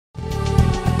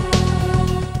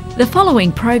The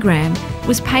following program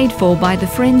was paid for by the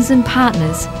friends and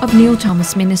partners of Neil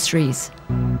Thomas Ministries.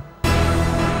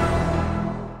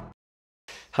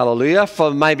 Hallelujah.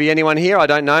 For maybe anyone here, I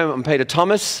don't know, I'm Peter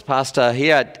Thomas, pastor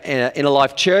here at Inner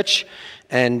Life Church,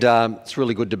 and it's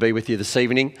really good to be with you this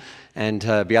evening and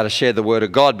be able to share the Word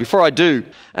of God. Before I do,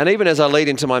 and even as I lead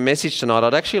into my message tonight,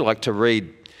 I'd actually like to read,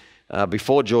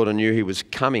 before Jordan knew he was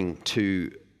coming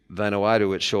to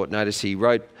Vanuatu at short notice, he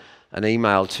wrote an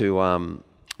email to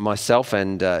myself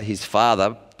and his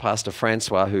father, Pastor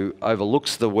Francois, who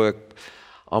overlooks the work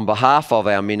on behalf of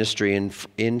our ministry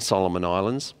in Solomon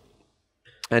Islands.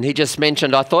 And he just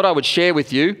mentioned, I thought I would share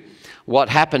with you what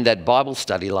happened at Bible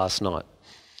study last night.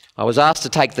 I was asked to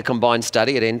take the combined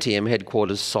study at NTM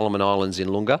headquarters, Solomon Islands in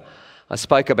Lunga. I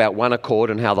spoke about one accord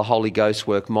and how the Holy Ghost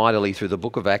worked mightily through the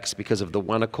book of Acts because of the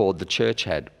one accord the church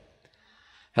had.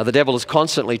 How the devil is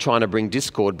constantly trying to bring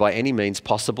discord by any means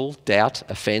possible, doubt,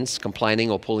 offence,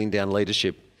 complaining or pulling down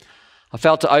leadership. I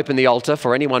felt to open the altar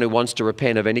for anyone who wants to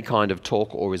repent of any kind of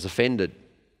talk or is offended.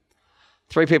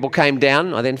 3 people came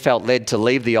down. I then felt led to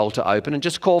leave the altar open and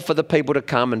just call for the people to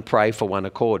come and pray for one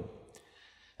accord.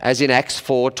 As in Acts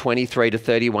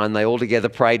 4:23-31, they all together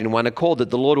prayed in one accord that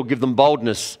the Lord will give them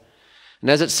boldness. And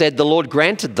as it said, the Lord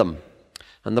granted them,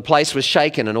 and the place was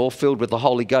shaken and all filled with the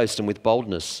Holy Ghost and with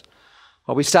boldness.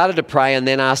 Well, we started to pray and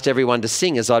then asked everyone to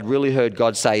sing, as I'd really heard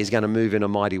God say He's going to move in a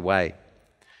mighty way.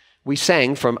 We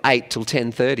sang from 8 till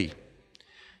 10:30.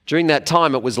 During that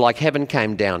time, it was like heaven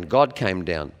came down, God came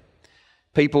down.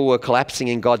 People were collapsing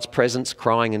in God's presence,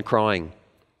 crying and crying.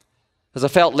 As I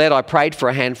felt led, I prayed for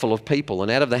a handful of people, and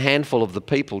out of the handful of the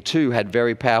people, 2 had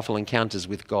very powerful encounters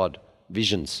with God,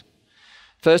 visions.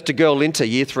 First, a girl, Linta,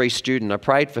 Year 3 student, I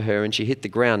prayed for her and she hit the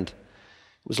ground.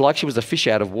 It was like she was a fish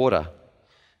out of water.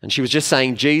 And she was just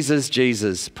saying, Jesus,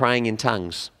 Jesus, praying in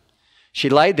tongues. She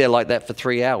laid there like that for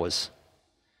 3 hours.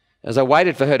 As I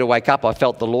waited for her to wake up, I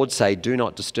felt the Lord say, do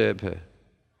not disturb her.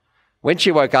 When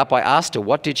she woke up, I asked her,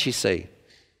 what did she see?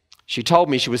 She told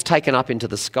me she was taken up into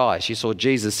the sky. She saw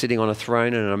Jesus sitting on a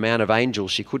throne and an amount of angels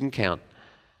she couldn't count.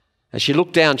 As she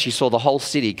looked down, she saw the whole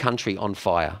city, country on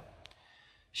fire.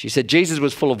 She said Jesus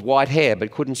was full of white hair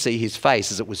but couldn't see his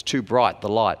face as it was too bright, the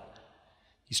light.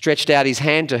 He stretched out his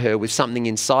hand to her with something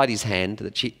inside his hand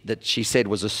that she said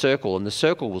was a circle, and the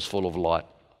circle was full of light.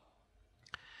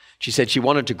 She said she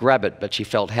wanted to grab it, but she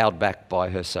felt held back by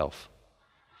herself.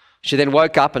 She then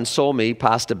woke up and saw me,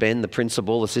 Pastor Ben, the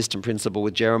principal, assistant principal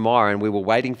with Jeremiah, and we were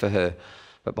waiting for her.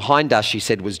 But behind us, she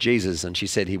said, was Jesus, and she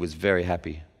said he was very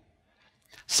happy.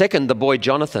 Second, the boy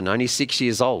Jonathan, only 6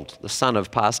 years old, the son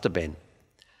of Pastor Ben.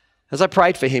 As I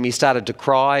prayed for him, he started to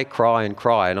cry,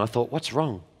 and I thought, what's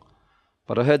wrong?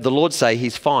 But I heard the Lord say,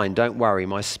 he's fine, don't worry,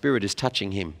 my spirit is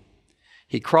touching him.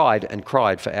 He cried and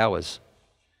cried for hours.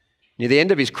 Near the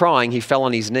end of his crying, he fell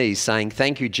on his knees saying,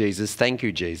 thank you, Jesus, thank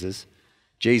you, Jesus.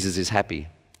 Jesus is happy.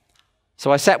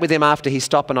 So I sat with him after he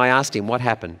stopped and I asked him, what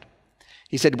happened?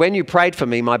 He said, when you prayed for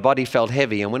me, my body felt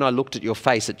heavy, and when I looked at your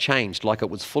face, it changed, like it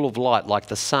was full of light, like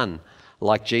the sun,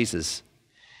 like Jesus.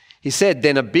 He said,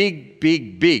 then a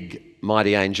big,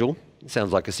 mighty angel, it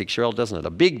sounds like a 6-year-old, doesn't it? A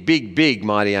big,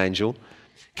 mighty angel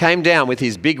came down with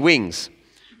his big wings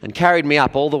and carried me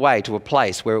up all the way to a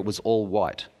place where it was all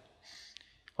white.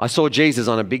 I saw Jesus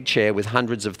on a big chair with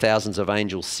hundreds of thousands of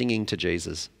angels singing to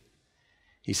Jesus.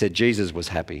 He said Jesus was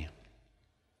happy.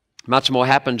 Much more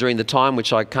happened during the time,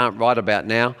 which I can't write about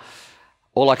now.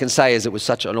 All I can say is it was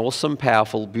such an awesome,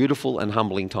 powerful, beautiful and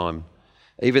humbling time.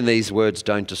 Even these words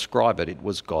don't describe it. It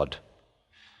was God.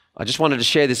 I just wanted to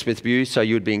share this with you so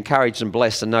you would be encouraged and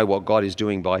blessed and know what God is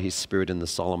doing by His Spirit in the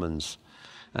Solomons.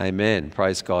 Amen.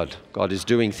 Praise God. God is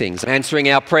doing things, answering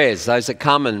our prayers, those that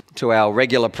come and to our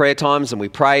regular prayer times, and we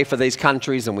pray for these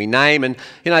countries and we name, and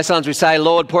sometimes we say,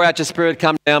 Lord, pour out your Spirit,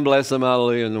 come down, bless them,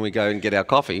 hallelujah, and then we go and get our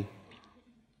coffee.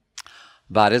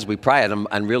 But as we pray it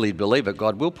and really believe it,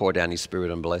 God will pour down His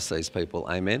Spirit and bless these people.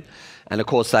 Amen. And of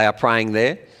course they are praying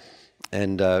there,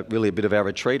 and really a bit of our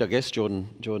retreat, I guess,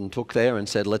 Jordan took there and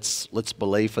said, let's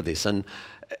believe for this. And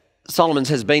Solomon's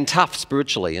has been tough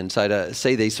spiritually, and so to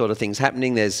see these sort of things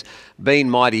happening, there's been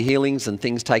mighty healings and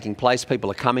things taking place.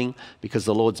 People are coming because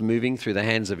the Lord's moving through the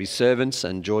hands of His servants,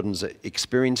 and Jordan's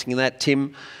experiencing that.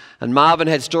 Tim and Marvin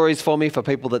had stories for me for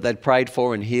people that they'd prayed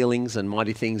for and healings and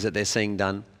mighty things that they're seeing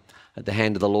done at the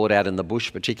hand of the Lord out in the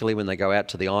bush, particularly when they go out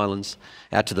to the islands,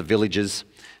 out to the villages,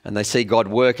 and they see God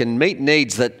work and meet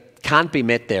needs that can't be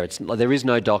met there. There is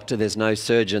no doctor, there's no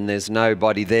surgeon, there's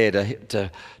nobody there to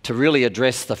really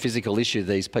address the physical issue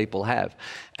these people have.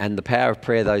 And the power of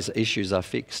prayer, those issues are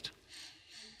fixed.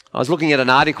 I was looking at an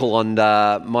article on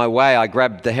my way. I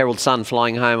grabbed the Herald Sun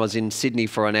flying home. I was in Sydney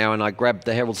for an hour and I grabbed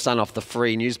the Herald Sun off the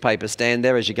free newspaper stand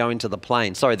there as you go into the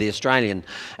plane. Sorry, the Australian.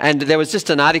 And there was just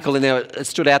an article in there. It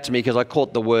stood out to me because I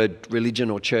caught the word religion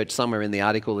or church somewhere in the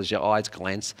article as your eyes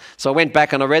glance. So I went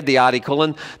back and I read the article,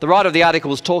 and the writer of the article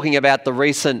was talking about the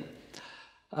recent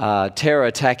terror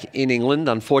attack in England.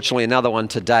 Unfortunately, another one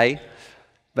today.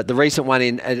 But the recent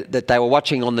one that they were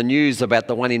watching on the news about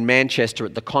the one in Manchester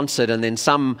at the concert, and then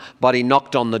somebody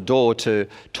knocked on the door to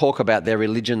talk about their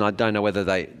religion. I don't know whether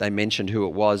they mentioned who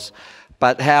it was,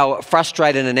 but how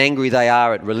frustrated and angry they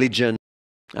are at religion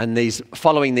and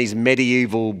following these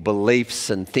medieval beliefs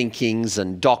and thinkings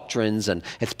and doctrines, and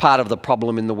it's part of the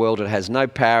problem in the world. It has no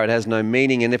power, it has no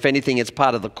meaning, and if anything, it's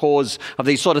part of the cause of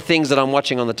these sort of things that I'm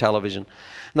watching on the television.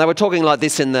 And they were talking like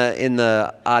this in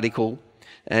the article,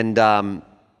 and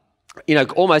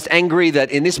almost angry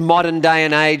that in this modern day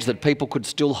and age that people could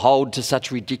still hold to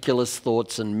such ridiculous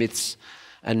thoughts and myths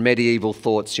and medieval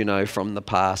thoughts, from the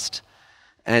past.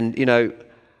 And,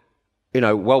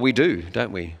 well, we do,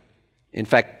 don't we? In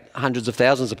fact, hundreds of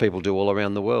thousands of people do all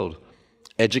around the world.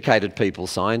 Educated people,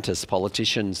 scientists,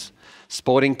 politicians,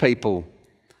 sporting people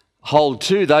hold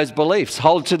to those beliefs,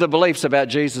 hold to the beliefs about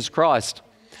Jesus Christ.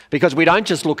 Because we don't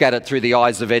just look at it through the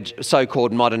eyes of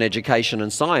so-called modern education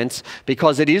and science,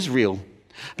 because it is real.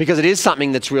 Because it is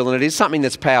something that's real and it is something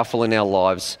that's powerful in our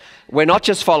lives. We're not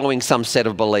just following some set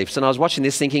of beliefs. And I was watching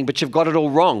this thinking, but you've got it all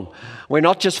wrong. We're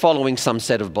not just following some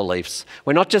set of beliefs.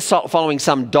 We're not just following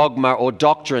some dogma or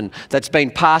doctrine that's been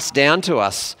passed down to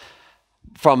us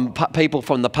from people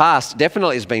from the past.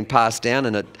 Definitely has been passed down,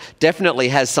 and it definitely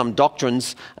has some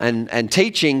doctrines and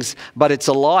teachings, but it's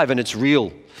alive and it's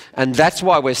real. And that's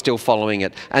why we're still following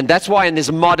it. And that's why in this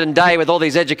modern day with all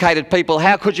these educated people,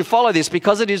 how could you follow this?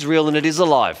 Because it is real and it is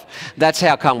alive. That's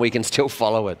how come we can still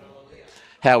follow it.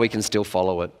 How we can still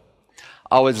follow it.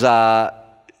 I was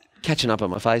catching up on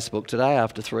my Facebook today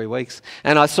after 3 weeks,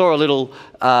 and I saw a little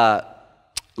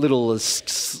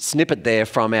snippet there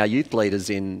from our youth leaders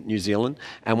in New Zealand,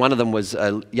 and one of them was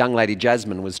a young lady,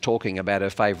 Jasmine, was talking about her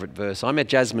favourite verse. I met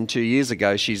Jasmine 2 years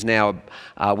ago. She's now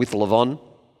with Levon.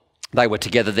 They were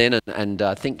together then, and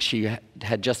I think she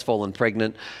had just fallen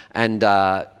pregnant.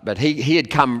 But he had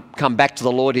come back to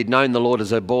the Lord. He'd known the Lord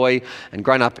as a boy and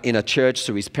grown up in a church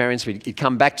through his parents. He'd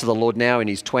come back to the Lord now in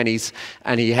his 20s,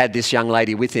 and he had this young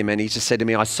lady with him. And he just said to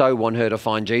me, "I so want her to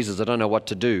find Jesus. I don't know what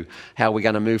to do. How are we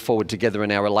going to move forward together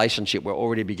in our relationship? We're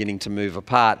already beginning to move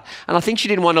apart." And I think she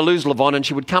didn't want to lose Levon, and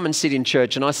she would come and sit in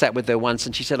church. And I sat with her once,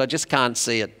 and she said, "I just can't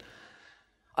see it.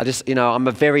 I'm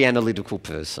a very analytical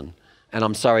person. And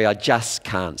I'm sorry, I just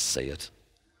can't see it.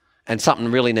 And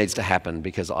something really needs to happen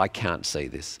because I can't see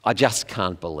this. I just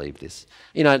can't believe this.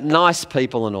 Nice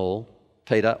people and all,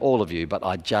 Peter, all of you, but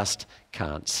I just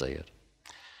can't see it."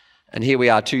 And here we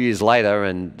are 2 years later,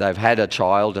 and they've had a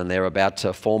child, and they're about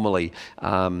to formally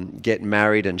get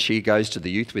married, and she goes to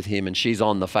the youth with him, and she's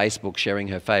on the Facebook sharing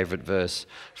her favourite verse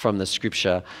from the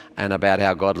scripture and about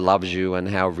how God loves you and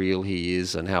how real he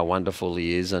is and how wonderful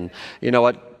he is. And you know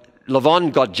what?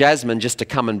 Levon got Jasmine just to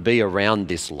come and be around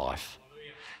this life.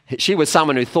 She was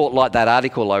someone who thought like that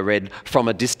article I read from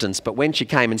a distance, but when she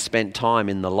came and spent time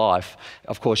in the life,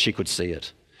 of course she could see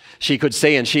it. She could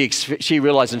see, and she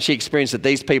realised and she experienced that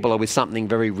these people are with something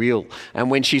very real.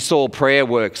 And when she saw prayer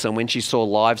works, and when she saw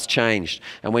lives changed,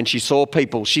 and when she saw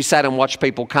people, she sat and watched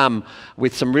people come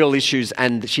with some real issues,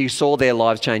 and she saw their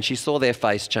lives change, she saw their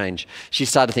face change. She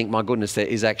started to think, my goodness, there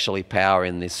is actually power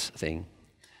in this thing.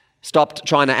 Stopped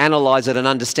trying to analyse it and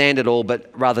understand it all, but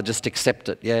rather just accept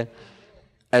it,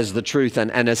 as the truth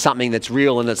and as something that's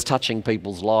real and that's touching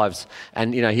people's lives.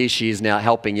 And, here she is now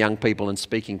helping young people and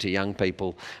speaking to young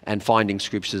people and finding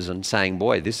scriptures and saying,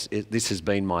 boy, this has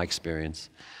been my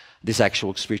experience. This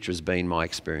actual scripture has been my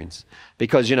experience.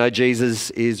 Because,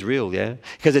 Jesus is real,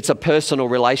 Because it's a personal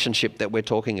relationship that we're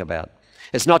talking about.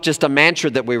 It's not just a mantra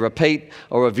that we repeat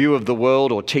or a view of the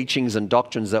world or teachings and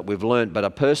doctrines that we've learned, but a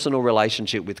personal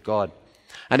relationship with God.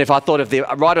 And if the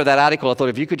writer of that article, I thought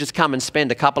if you could just come and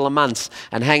spend a couple of months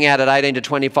and hang out at 18 to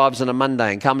 25s on a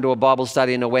Monday and come to a Bible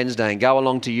study on a Wednesday and go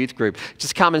along to youth group,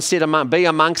 just come and be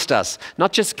amongst us.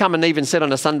 Not just come and even sit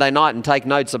on a Sunday night and take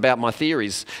notes about my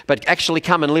theories, but actually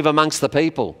come and live amongst the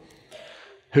people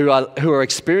who are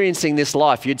experiencing this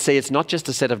life. You'd see it's not just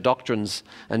a set of doctrines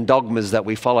and dogmas that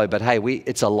we follow, but hey,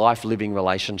 it's a life-living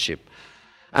relationship.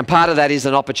 And part of that is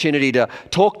an opportunity to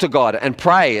talk to God and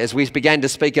pray, as we began to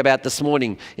speak about this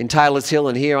morning in Taylor's Hill,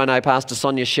 and here I know Pastor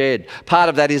Sonia shared. Part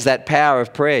of that is that power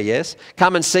of prayer, yes?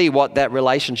 Come and see what that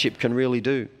relationship can really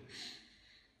do.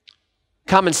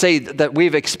 Come and see that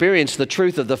we've experienced the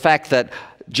truth of the fact that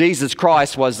Jesus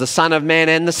Christ was the Son of Man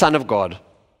and the Son of God.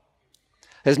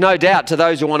 There's no doubt to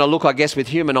those who want to look, I guess, with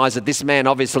human eyes that this man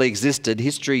obviously existed.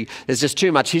 There's just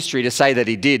too much history to say that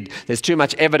he did. There's too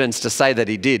much evidence to say that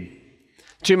he did.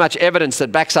 Too much evidence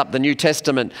that backs up the New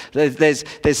Testament.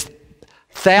 There's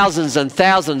thousands and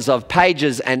thousands of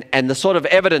pages and the sort of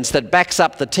evidence that backs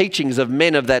up the teachings of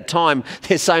men of that time.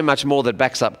 There's so much more that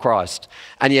backs up Christ.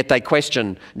 And yet they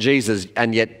question Jesus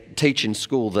and yet teach in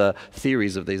school the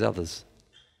theories of these others.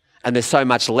 And there's so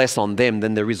much less on them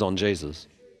than there is on Jesus.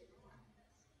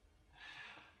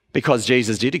 Because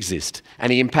Jesus did exist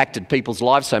and he impacted people's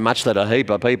lives so much that a heap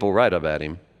of people wrote about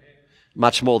him.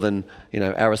 Much more than,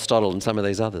 Aristotle and some of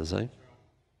these others,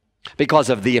 because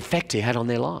of the effect he had on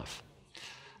their life.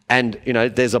 And,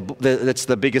 that's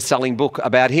the biggest selling book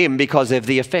about him because of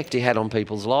the effect he had on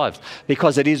people's lives,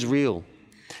 because it is real.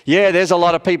 Yeah, there's a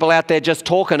lot of people out there just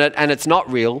talking it and it's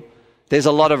not real. There's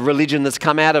a lot of religion that's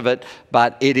come out of it,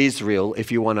 but it is real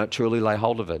if you want to truly lay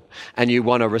hold of it and you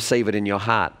want to receive it in your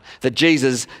heart. That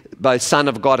Jesus, both Son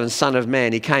of God and Son of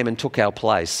Man, he came and took our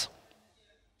place.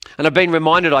 And I've been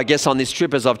reminded, I guess, on this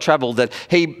trip as I've travelled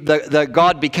that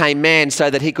God became man so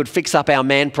that he could fix up our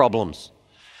man problems,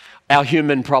 our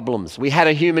human problems. We had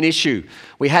a human issue.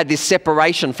 We had this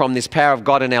separation from this power of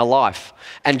God in our life.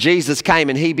 And Jesus came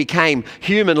and he became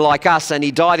human like us and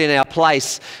he died in our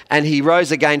place and he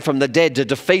rose again from the dead to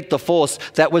defeat the force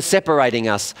that was separating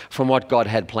us from what God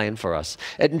had planned for us.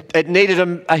 It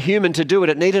needed a human to do it.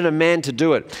 It needed a man to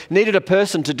do it. It needed a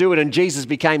person to do it, and Jesus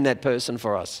became that person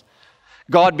for us.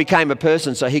 God became a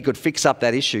person so he could fix up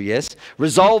that issue, yes?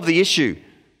 Resolve the issue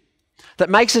that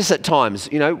makes us at times,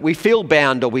 we feel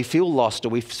bound or we feel lost or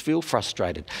we feel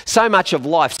frustrated. So much of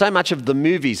life, so much of the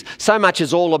movies, so much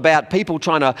is all about people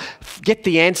trying to get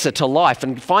the answer to life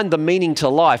and find the meaning to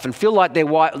life and feel like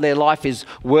their life is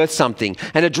worth something,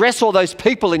 and address all those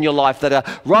people in your life that are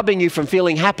robbing you from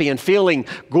feeling happy and feeling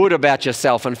good about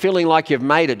yourself and feeling like you've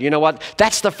made it. You know what?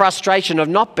 That's the frustration of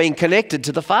not being connected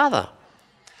to the Father.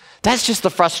 That's just the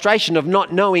frustration of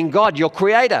not knowing God, your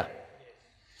Creator.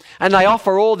 And they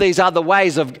offer all these other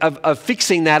ways of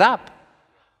fixing that up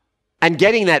and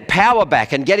getting that power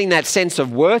back and getting that sense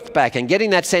of worth back and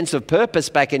getting that sense of purpose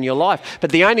back in your life.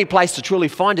 But the only place to truly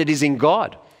find it is in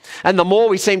God. And the more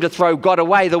we seem to throw God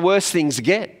away, the worse things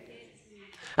get.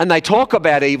 And they talk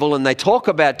about evil and they talk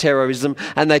about terrorism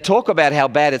and they talk about how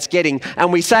bad it's getting.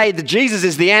 And we say that Jesus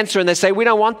is the answer, and they say we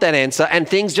don't want that answer, and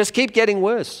things just keep getting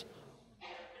worse.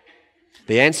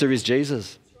 The answer is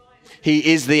Jesus.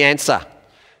 He is the answer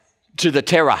to the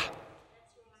terror,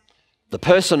 the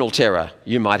personal terror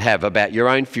you might have about your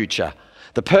own future,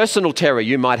 the personal terror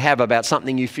you might have about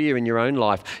something you fear in your own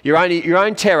life, your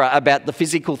own terror about the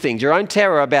physical things, your own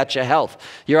terror about your health,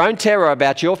 your own terror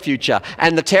about your future,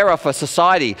 and the terror for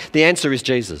society. The answer is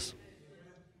Jesus.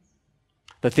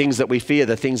 The things that we fear,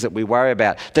 the things that we worry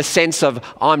about, the sense of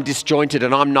I'm disjointed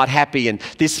and I'm not happy and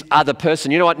this other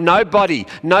person. You know what?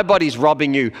 Nobody's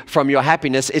robbing you from your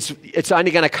happiness. It's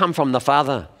only going to come from the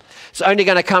Father. It's only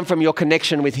going to come from your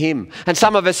connection with him. And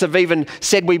some of us have even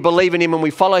said we believe in him and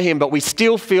we follow him, but we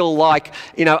still feel like,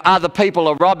 other people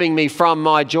are robbing me from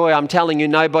my joy. I'm telling you,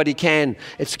 nobody can.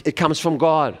 It comes from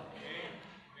God.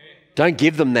 Don't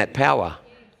give them that power.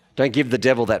 Don't give the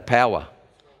devil that power.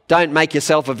 Don't make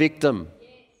yourself a victim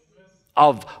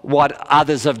of what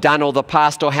others have done or the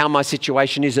past or how my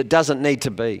situation is. It doesn't need to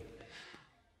be.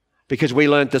 Because we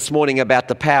learned this morning about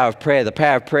the power of prayer. The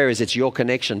power of prayer is it's your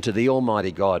connection to the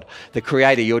Almighty God, the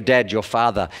Creator, your dad, your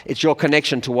Father. It's your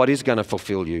connection to what is going to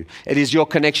fulfill you. It is your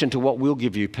connection to what will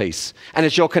give you peace. And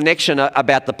it's your connection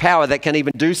about the power that can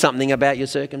even do something about your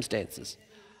circumstances.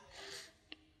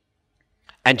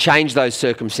 And change those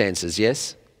circumstances,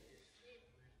 yes?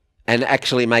 And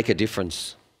actually make a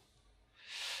difference.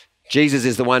 Jesus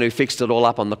is the one who fixed it all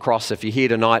up on the cross. If you're here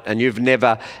tonight and you've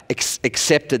never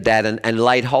accepted that and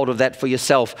laid hold of that for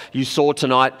yourself, you saw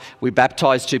tonight we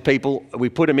baptized 2 people. We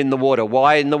put them in the water.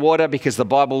 Why in the water? Because the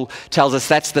Bible tells us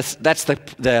that's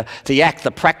the act,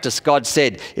 the practice. God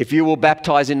said, if you will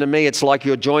baptize into me, it's like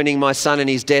you're joining my Son in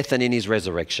his death and in his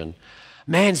resurrection.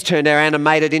 Man's turned around and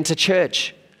made it into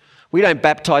church. We don't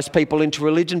baptize people into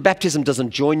religion. Baptism doesn't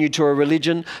join you to a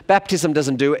religion. Baptism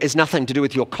is nothing to do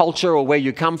with your culture or where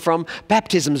you come from.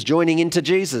 Baptism's joining into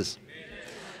Jesus.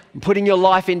 And putting your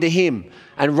life into him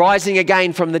and rising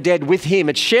again from the dead with him.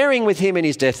 It's sharing with him in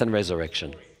his death and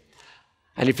resurrection.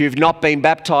 And if you've not been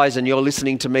baptized and you're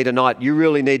listening to me tonight, you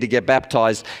really need to get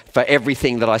baptized for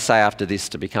everything that I say after this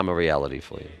to become a reality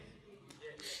for you.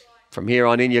 From here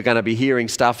on in, you're going to be hearing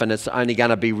stuff and it's only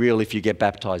going to be real if you get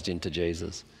baptized into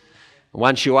Jesus.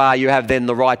 Once you are, you have then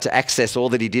the right to access all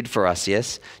that he did for us,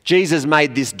 yes? Jesus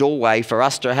made this doorway for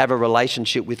us to have a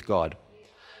relationship with God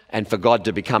and for God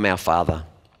to become our Father.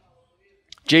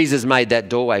 Jesus made that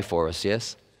doorway for us,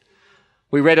 yes?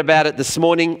 We read about it this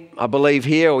morning, I believe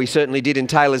here, or we certainly did in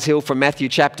Taylor's Hill from Matthew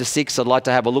chapter 6. I'd like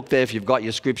to have a look there if you've got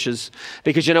your scriptures.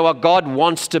 Because you know what? God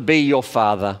wants to be your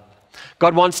Father.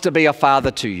 God wants to be a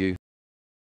father to you.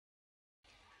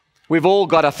 We've all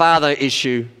got a father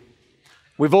issue.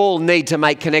 We've all need to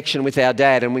make connection with our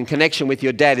dad, and when connection with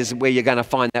your dad is where you're going to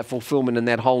find that fulfillment and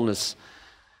that wholeness.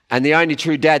 And the only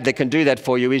true dad that can do that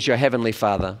for you is your heavenly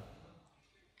Father.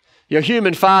 Your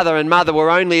human father and mother were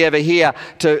only ever here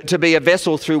to be a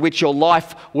vessel through which your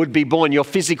life would be born, your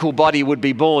physical body would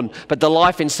be born, but the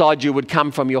life inside you would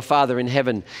come from your Father in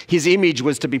heaven. His image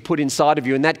was to be put inside of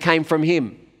you, and that came from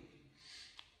him.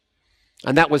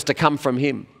 And that was to come from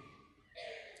him.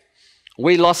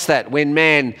 We lost that when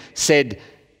man said,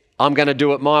 I'm going to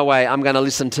do it my way. I'm going to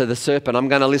listen to the serpent. I'm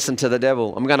going to listen to the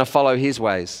devil. I'm going to follow his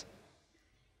ways.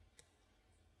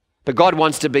 But God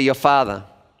wants to be your Father.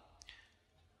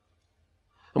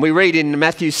 And we read in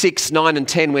Matthew 6, 9 and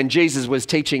 10, when Jesus was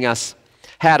teaching us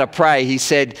how to pray, he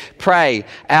said, pray,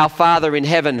 our Father in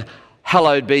heaven,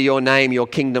 hallowed be your name, your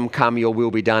kingdom come, your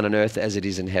will be done on earth as it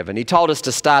is in heaven. He told us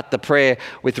to start the prayer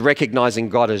with recognizing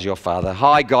God as your Father.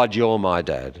 Hi, God, you're my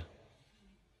dad.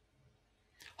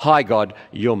 Hi, God,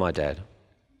 you're my dad.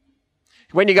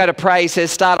 When you go to pray, he says,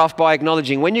 start off by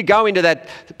acknowledging. When you go into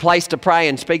that place to pray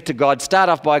and speak to God, start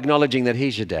off by acknowledging that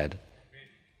he's your dad.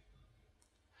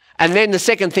 And then the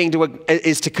second thing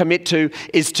is to commit to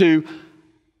is to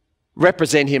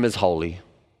represent him as holy.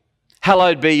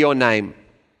 Hallowed be your name.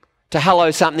 To hallow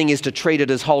something is to treat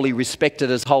it as holy, respect it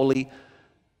as holy.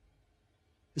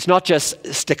 It's not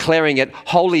just declaring it,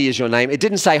 holy is your name. It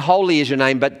didn't say holy is your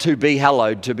name, but to be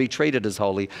hallowed, to be treated as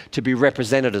holy, to be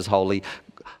represented as holy.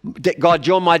 God,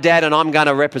 you're my dad and I'm going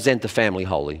to represent the family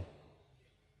holy.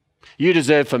 You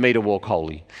deserve for me to walk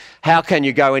holy. How can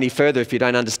you go any further if you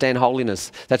don't understand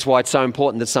holiness? That's why it's so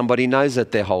important that somebody knows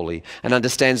that they're holy and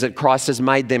understands that Christ has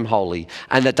made them holy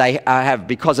and that they have,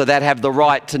 because of that, have the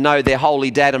right to know their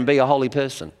holy dad and be a holy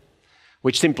person,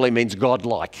 which simply means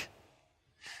God-like.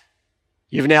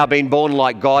 You've now been born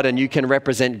like God, and you can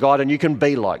represent God, and you can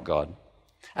be like God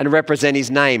and represent his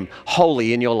name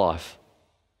holy in your life.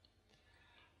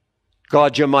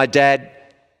 God, you're my dad,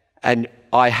 and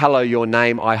I hallow your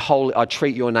name. I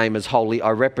treat your name as holy. I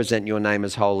represent your name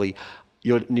as holy.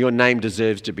 Your name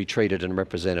deserves to be treated and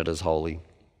represented as holy.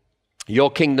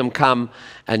 Your kingdom come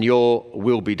and your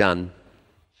will be done.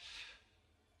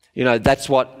 You know, that's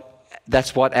what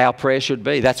our prayer should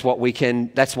be. That's what we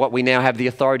now have the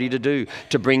authority to do,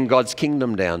 to bring God's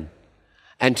kingdom down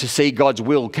and to see God's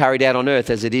will carried out on earth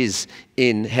as it is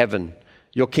in heaven.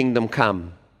 Your kingdom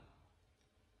come.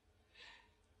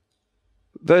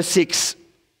 Verse 6,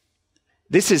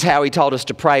 this is how he told us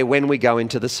to pray when we go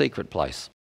into the secret place.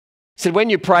 He said,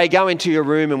 when you pray, go into your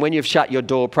room, and when you've shut your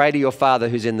door, pray to your Father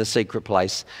who's in the secret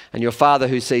place, and your Father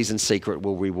who sees in secret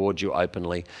will reward you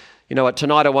openly. You know what,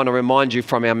 tonight I want to remind you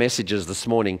from our messages this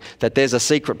morning that there's a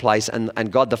secret place,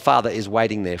 and God the Father is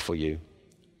waiting there for you.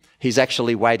 He's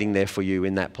actually waiting there for you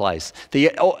in that place.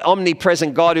 The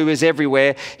omnipresent God who is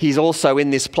everywhere, he's also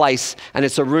in this place, and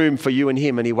it's a room for you and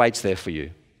him, and he waits there for you.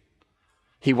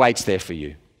 He waits there for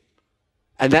you.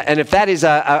 And if that is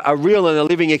a real and a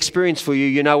living experience for you,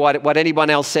 you know what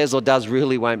anyone else says or does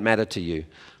really won't matter to you.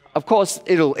 Of course,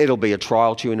 it'll be a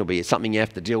trial to you, and it'll be something you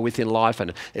have to deal with in life,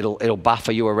 and it'll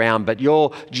buffer you around. But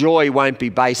your joy won't be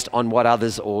based on what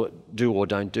others do or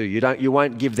don't do. You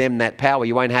won't give them that power.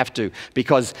 You won't have to,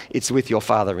 because it's with your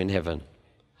Father in heaven.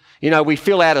 You know, we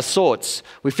feel out of sorts.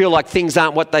 We feel like things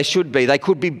aren't what they should be. They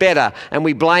could be better, and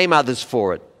we blame others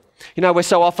for it. You know, we're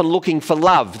so often looking for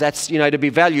love. That's, to be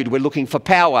valued. We're looking for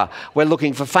power. We're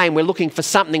looking for fame. We're looking for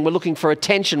something. We're looking for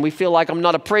attention. We feel like I'm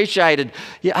not appreciated.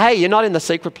 Hey, you're not in the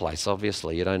secret place,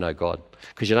 obviously. You don't know God,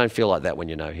 because you don't feel like that when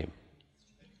you know him.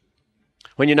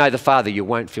 When you know the Father, you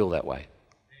won't feel that way.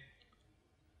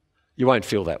 You won't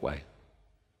feel that way.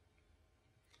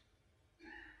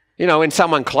 You know, when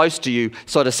someone close to you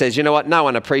sort of says, you know what, no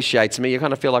one appreciates me, you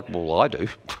kind of feel like, well, I do.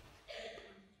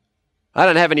 I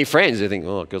don't have any friends. You think,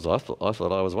 oh, because I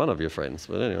thought I was one of your friends.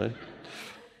 But anyway.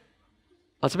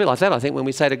 It's a bit like that, I think, when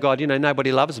we say to God,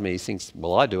 nobody loves me. He thinks,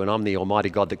 well, I do, and I'm the almighty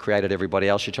God that created everybody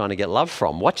else you're trying to get love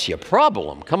from. What's your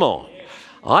problem? Come on.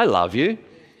 I love you.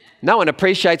 No one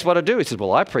appreciates what I do. He says,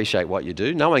 well, I appreciate what you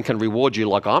do. No one can reward you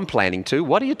like I'm planning to.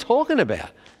 What are you talking about?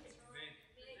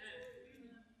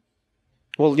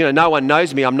 Well, no one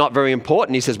knows me. I'm not very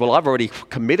important. He says, well, I've already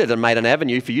committed and made an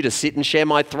avenue for you to sit and share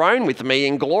my throne with me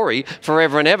in glory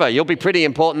forever and ever. You'll be pretty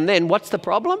important then. What's the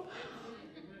problem?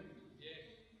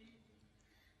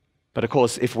 But of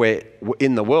course, if we're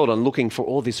in the world and looking for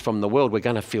all this from the world, we're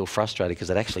going to feel frustrated because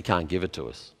it actually can't give it to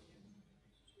us.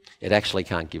 It actually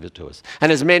can't give it to us.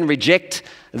 And as men reject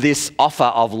this offer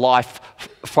of life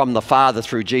from the Father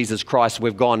through Jesus Christ,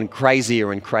 we've gone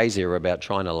crazier and crazier about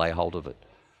trying to lay hold of it.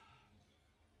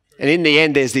 And in the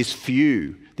end, there's this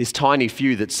tiny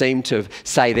few that seem to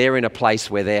say they're in a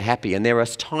place where they're happy, and they're a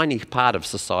tiny part of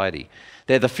society.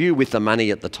 They're the few with the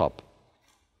money at the top.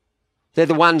 They're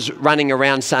the ones running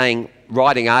around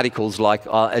writing articles like,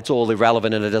 oh, it's all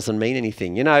irrelevant and it doesn't mean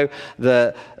anything.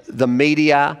 The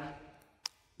media,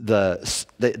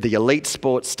 the elite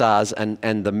sports stars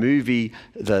and the movie,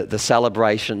 the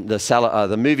celebration,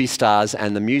 the movie stars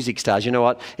and the music stars, you know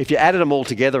what? If you added them all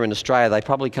together in Australia, they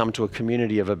probably come to a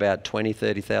community of about 20,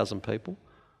 30,000 people.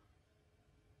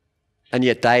 And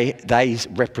yet they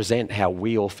represent how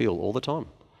we all feel all the time.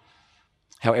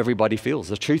 How everybody feels.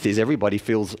 The truth is everybody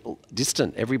feels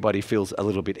distant. Everybody feels a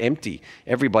little bit empty.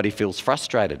 Everybody feels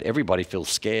frustrated. Everybody feels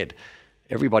scared.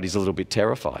 Everybody's a little bit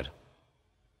terrified.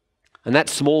 And that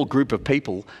small group of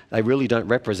people, they really don't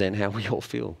represent how we all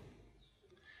feel.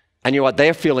 And you know what?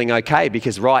 They're feeling okay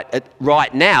because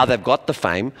right now they've got the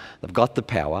fame, they've got the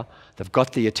power, they've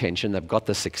got the attention, they've got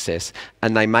the success,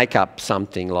 and they make up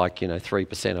something like,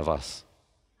 3% of us.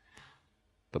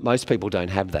 But most people don't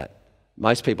have that.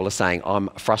 Most people are saying, I'm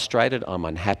frustrated, I'm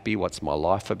unhappy, what's my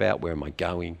life about, where am I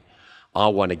going? I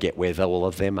want to get where all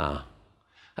of them are.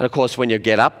 And of course, when you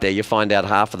get up there, you find out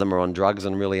half of them are on drugs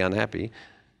and really unhappy.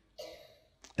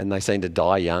 And they seem to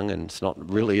die young, and it's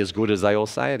not really as good as they all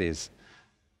say it is.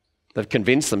 They've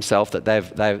convinced themselves that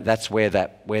that's where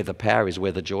the power is,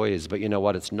 where the joy is. But you know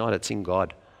what? It's not. It's in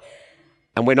God.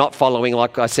 And we're not following,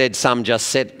 like I said, some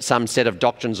set of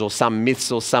doctrines or some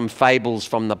myths or some fables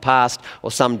from the past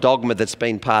or some dogma that's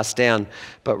been passed down,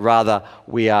 but rather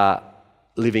we are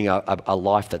living a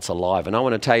life that's alive. And I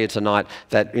want to tell you tonight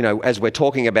that, as we're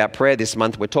talking about prayer this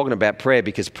month, we're talking about prayer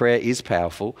because prayer is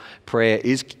powerful. Prayer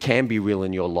can be real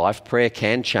in your life. Prayer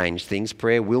can change things.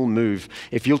 Prayer will move.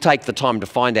 If you'll take the time to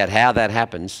find out how that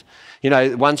happens.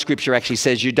 One scripture actually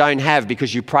says you don't have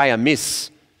because you pray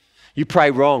amiss. You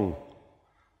pray wrong.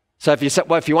 So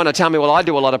if you want to tell me, well, I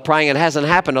do a lot of praying and it hasn't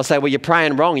happened, I'll say, well, you're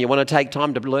praying wrong. You want to take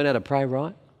time to learn how to pray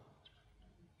right?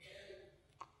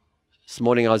 This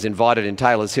morning I was invited in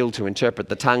Taylor's Hill to interpret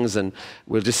the tongues, and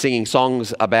we were just singing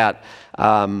songs about,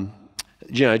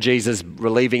 Jesus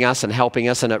relieving us and helping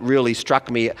us, and it really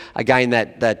struck me again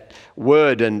that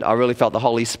word, and I really felt the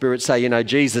Holy Spirit say,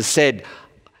 Jesus said,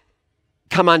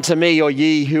 come unto me, or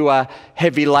ye who are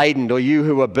heavy laden, or you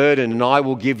who are burdened, and I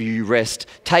will give you rest.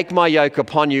 Take my yoke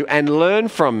upon you and learn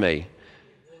from me.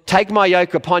 Take my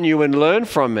yoke upon you and learn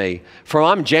from me, for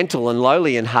I'm gentle and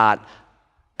lowly in heart,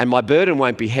 and my burden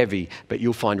won't be heavy, but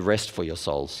you'll find rest for your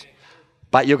souls.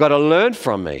 But you've got to learn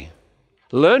from me.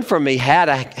 Learn from me how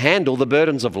to handle the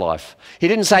burdens of life. He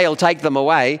didn't say he'll take them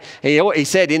away. He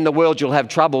said, in the world you'll have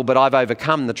trouble, but I've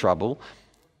overcome the trouble.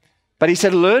 But he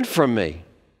said, learn from me.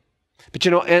 But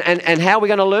and how are we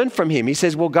going to learn from him? He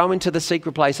says, well, go into the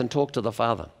secret place and talk to the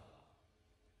Father.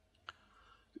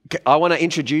 I want to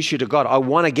introduce you to God. I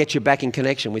want to get you back in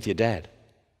connection with your dad.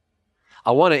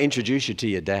 I want to introduce you to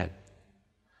your dad.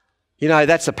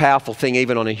 That's a powerful thing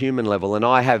even on a human level. And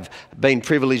I have been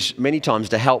privileged many times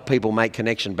to help people make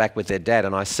connection back with their dad,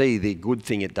 and I see the good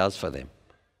thing it does for them.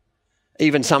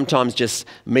 Even sometimes just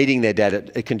meeting their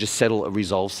dad, it can just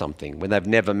resolve something when they've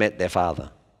never met their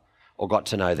father or got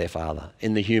to know their father.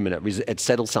 In the human, it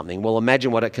settles something. Well,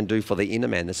 imagine what it can do for the inner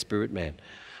man, the spirit man,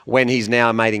 when he's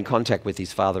now made in contact with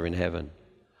his Father in heaven.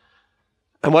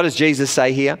 And what does Jesus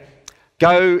say here?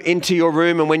 Go into your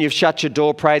room, and when you've shut your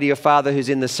door, pray to your Father who's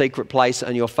in the secret place,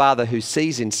 and your Father who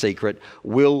sees in secret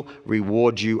will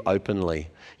reward you openly.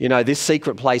 This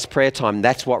secret place prayer time,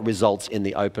 that's what results in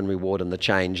the open reward and the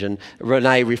change. And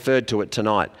Renee referred to it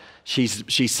tonight. She's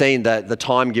seen the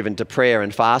time given to prayer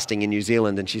and fasting in New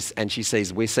Zealand, and she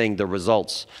sees we're seeing the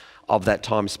results of that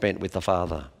time spent with the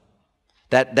Father.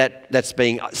 That's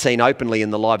being seen openly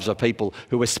in the lives of people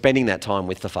who are spending that time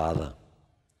with the Father.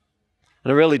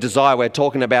 And I really desire, we're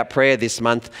talking about prayer this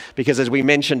month because, as we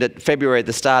mentioned at February at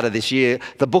the start of this year,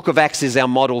 the book of Acts is our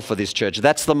model for this church.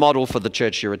 That's the model for the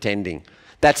church you're attending.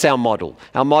 That's our model.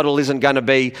 Our model isn't going to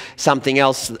be something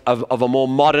else of a more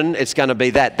modern, it's going to be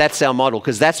that. That's our model,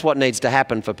 because that's what needs to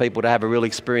happen for people to have a real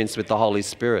experience with the Holy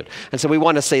Spirit. And so we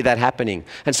want to see that happening.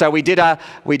 And so we did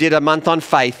a month on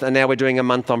faith, and now we're doing a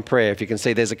month on prayer. If you can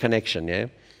see, there's a connection, yeah?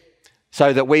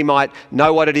 so that we might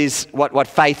know what it is, what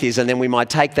faith is, and then we might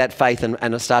take that faith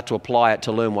and start to apply it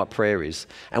to learn what prayer is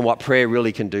and what prayer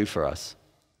really can do for us.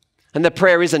 And the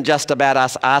prayer isn't just about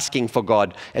us asking for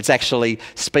God, it's actually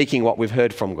speaking what we've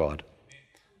heard from God.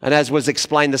 And as was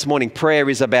explained this morning, prayer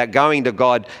is about going to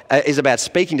God, is about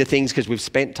speaking to things because we've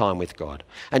spent time with God.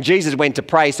 And Jesus went to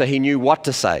pray so he knew what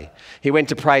to say. He went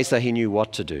to pray so he knew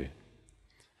what to do.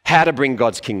 How to bring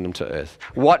God's kingdom to earth.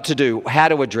 What to do, how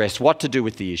to address, what to do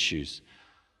with the issues.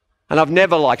 And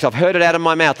I've heard it out of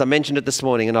my mouth, I mentioned it this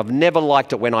morning, and I've never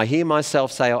liked it when I hear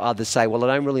myself say or others say, well,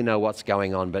 I don't really know what's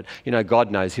going on, but God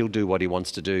knows, he'll do what he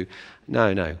wants to do.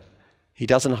 No. He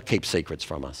doesn't keep secrets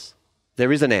from us.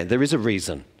 There is an end, there is a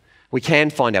reason. We can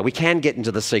find out, we can get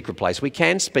into the secret place, we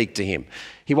can speak to him.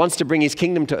 He wants to bring his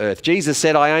kingdom to earth. Jesus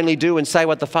said, I only do and say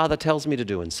what the Father tells me to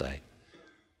do and say.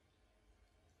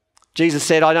 Jesus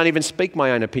said, I don't even speak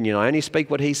my own opinion, I only speak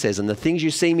what he says, and the things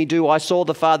you see me do, I saw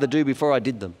the Father do before I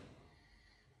did them.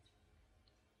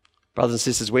 Brothers and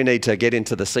sisters, we need to get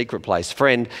into the secret place.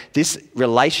 Friend, this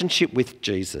relationship with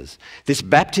Jesus, this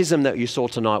baptism that you saw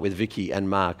tonight with Vicky and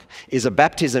Mark, is a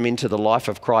baptism into the life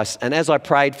of Christ. And as I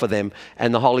prayed for them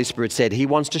and the Holy Spirit said, he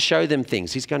wants to show them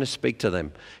things. He's going to speak to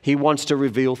them. He wants to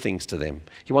reveal things to them.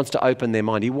 He wants to open their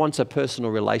mind. He wants a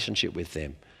personal relationship with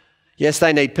them. Yes,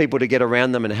 they need people to get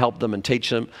around them and help them and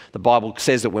teach them. The Bible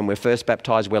says that when we're first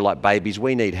baptized, we're like babies.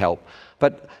 We need help.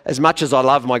 But as much as I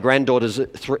love my granddaughters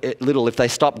little, if they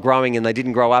stopped growing and they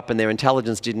didn't grow up and their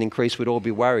intelligence didn't increase, we'd all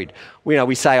be worried.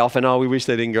 We say often, we wish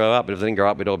they didn't grow up. But if they didn't grow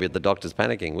up, we'd all be at the doctors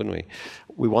panicking, wouldn't we?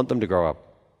 We want them to grow up.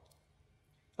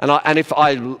 And if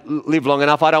I live long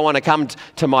enough, I don't want to come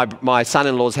to my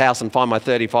son-in-law's house and find my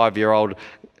 35-year-old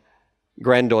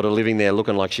granddaughter living there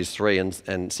looking like she's 3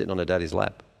 and sitting on her daddy's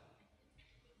lap.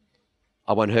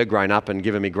 I want her grown up and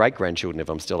giving me great-grandchildren if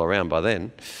I'm still around by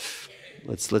then.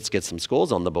 Let's get some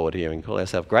scores on the board here and call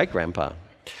ourselves great-grandpa.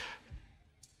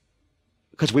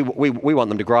 Because we want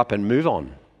them to grow up and move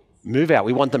on, move out.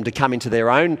 We want them to come into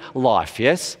their own life,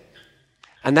 yes?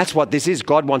 And that's what this is.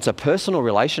 God wants a personal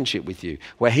relationship with you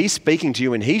where he's speaking to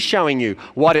you and he's showing you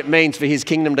what it means for his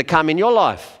kingdom to come in your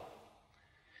life.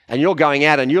 And you're going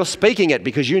out and you're speaking it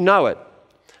because you know it,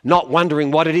 not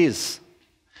wondering what it is.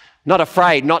 Not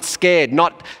afraid, not scared,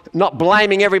 not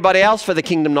blaming everybody else for the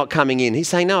kingdom not coming in. He's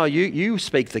saying, no, you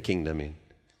speak the kingdom in.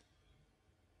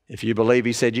 If you believe,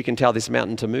 he said, you can tell this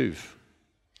mountain to move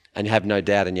and have no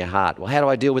doubt in your heart. Well, how do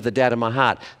I deal with the doubt in my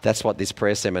heart? That's what this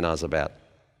prayer seminar is about.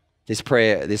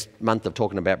 This month of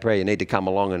talking about prayer, you need to come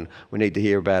along and we need to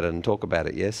hear about it and talk about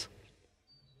it, yes?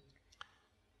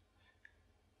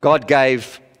 God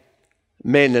gave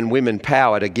men and women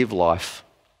power to give life.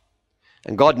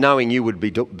 And God, knowing you would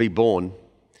be born,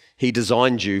 he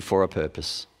designed you for a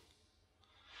purpose.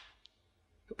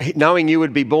 Knowing you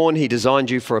would be born, he designed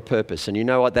you for a purpose. And you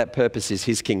know what that purpose is?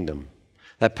 His kingdom.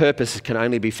 That purpose can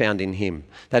only be found in him.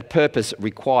 That purpose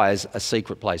requires a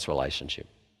secret place relationship.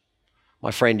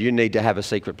 My friend, you need to have a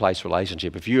secret place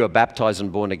relationship. If you are baptized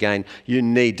and born again, you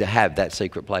need to have that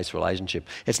secret place relationship.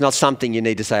 It's not something you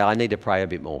need to say, I need to pray a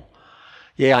bit more.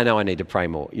 Yeah, I know I need to pray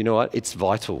more. You know what? It's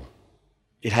vital.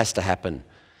 It has to happen.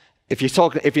 If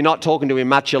you're not talking to him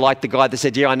much, you're like the guy that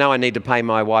said, yeah, I know I need to pay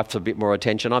my wife a bit more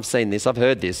attention. I've seen this. I've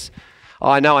heard this.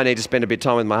 I know I need to spend a bit of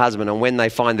time with my husband. And when they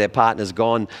find their partner's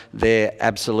gone, they're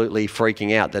absolutely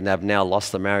freaking out that they've now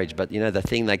lost the marriage. But, the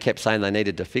thing they kept saying they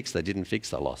needed to fix, they didn't fix,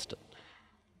 they lost it.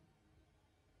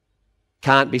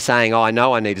 Can't be saying, I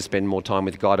know I need to spend more time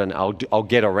with God and I'll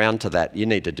get around to that. You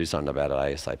need to do something about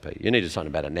it ASAP. You need to do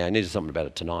something about it now. You need to do something about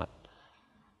it tonight.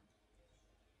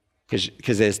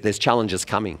 Because there's challenges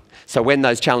coming. So when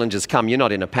those challenges come, you're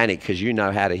not in a panic because you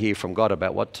know how to hear from God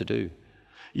about what to do.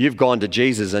 You've gone to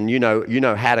Jesus and you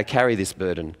know how to carry this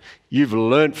burden. You've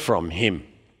learnt from him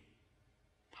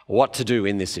what to do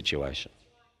in this situation.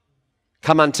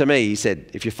 Come unto me, he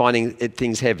said, if you're finding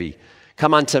things heavy.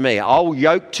 Come unto me. I'll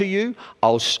yoke to you.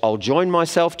 I'll join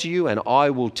myself to you and I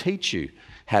will teach you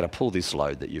how to pull this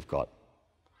load that you've got.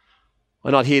 We're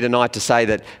not here tonight to say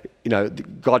that,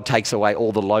 God takes away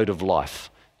all the load of life.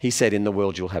 He said, in the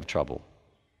world you'll have trouble.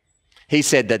 He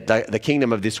said that the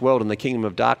kingdom of this world and the kingdom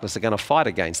of darkness are going to fight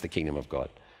against the kingdom of God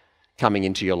coming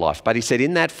into your life. But he said,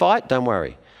 in that fight, don't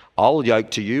worry. I'll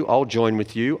yoke to you, I'll join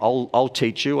with you, I'll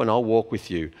teach you and I'll walk with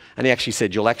you. And he actually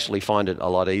said, you'll actually find it a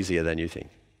lot easier than you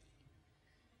think.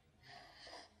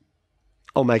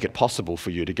 I'll make it possible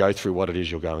for you to go through what it is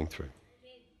you're going through.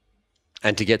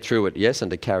 And to get through it, yes,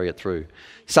 and to carry it through.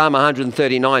 Psalm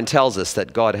 139 tells us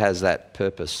that God has that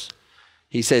purpose.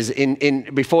 He says,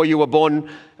 before you were born,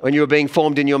 when you were being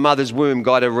formed in your mother's womb,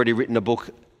 God had already written a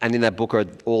book, and in that book are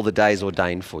all the days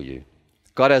ordained for you.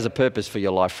 God has a purpose for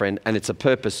your life, friend, and it's a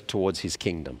purpose towards his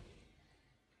kingdom.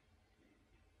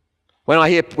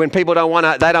 When people don't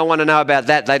want to know about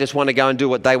that, they just want to go and do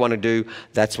what they want to do,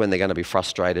 that's when they're going to be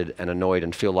frustrated and annoyed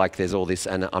and feel like there's all this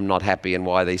and I'm not happy and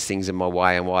why are these things in my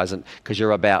way and why isn't, because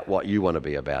you're about what you want to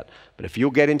be about. But if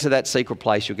you'll get into that secret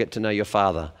place, you'll get to know your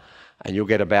Father and you'll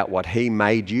get about what he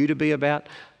made you to be about.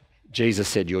 Jesus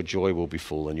said your joy will be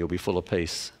full and you'll be full of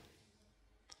peace.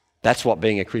 That's what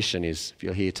being a Christian is, if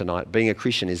you're here tonight. Being a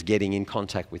Christian is getting in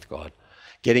contact with God.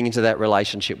 Getting into that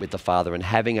relationship with the Father and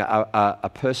having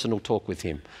a personal talk with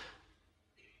him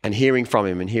and hearing from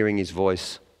him and hearing his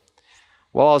voice.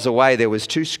 While I was away, there was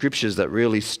 2 scriptures that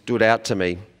really stood out to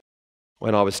me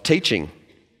when I was teaching.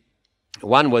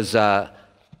 One was, I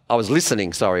was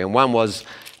listening, and one was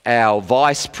our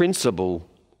vice principal,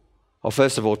 or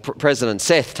first of all, President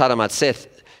Seth, Tadamat Seth,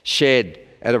 shared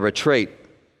at a retreat.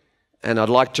 And I'd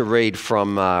like to read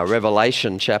from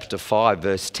Revelation chapter 5,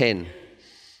 verse 10.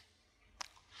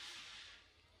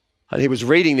 And he was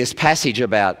reading this passage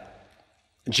about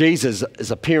Jesus'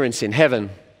 appearance in heaven.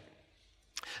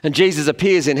 And Jesus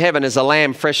appears in heaven as a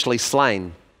lamb freshly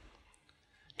slain.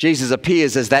 Jesus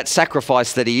appears as that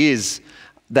sacrifice that he is,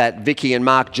 that Vicky and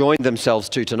Mark joined themselves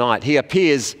to tonight. He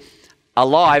appears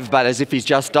alive, but as if he's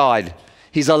just died.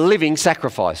 He's a living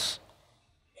sacrifice.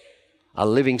 A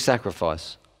living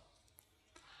sacrifice.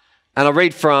 And I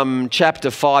read from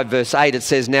chapter 5, verse 8, it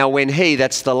says, "Now when he,"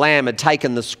 that's the Lamb, "had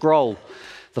taken the scroll,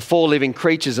 the 4 living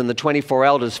creatures and the 24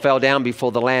 elders fell down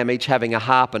before the Lamb, each having a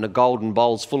harp and a golden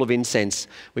bowls full of incense,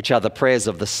 which are the prayers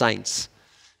of the saints."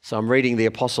 So I'm reading the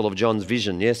Apostle of John's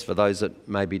vision, yes, for those that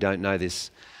maybe don't know this.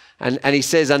 And he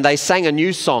says, "And they sang a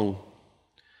new song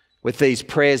with these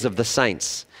prayers of the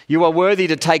saints. You are worthy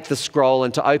to take the scroll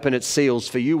and to open its seals,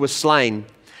 for you were slain.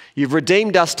 You've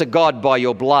redeemed us to God by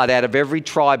your blood out of every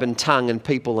tribe and tongue and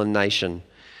people and nation.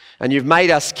 And you've made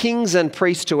us kings and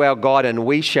priests to our God, and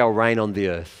we shall reign on the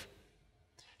earth."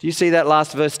 Do you see that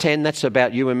last verse 10? That's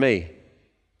about you and me.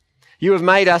 You have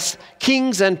made us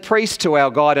kings and priests to our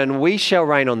God, and we shall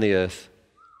reign on the earth.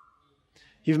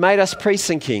 You've made us priests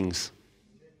and kings.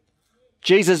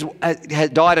 Jesus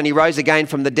had died and he rose again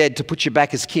from the dead to put you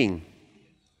back as king.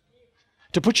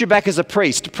 To put you back as a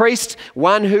priest. Priest,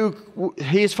 one who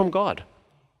hears from God.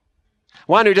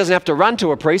 One who doesn't have to run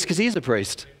to a priest because he's a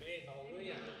priest.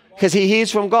 Because he hears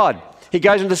from God. He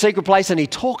goes into the secret place and he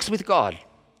talks with God.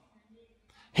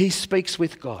 He speaks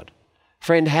with God.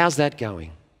 Friend, how's that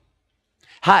going?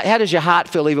 How does your heart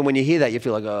feel even when you hear that? You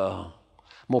feel like, oh,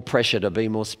 more pressure to be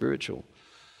more spiritual.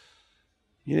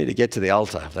 You need to get to the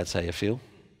altar if that's how you feel.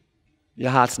 Your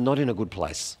heart's not in a good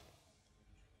place.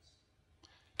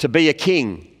 To be a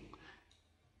king.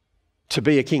 To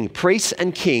be a king. Priest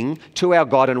and king to our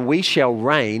God, and we shall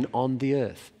reign on the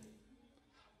earth.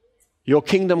 Your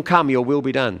kingdom come, your will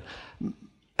be done.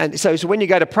 And so when you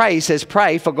go to pray, he says,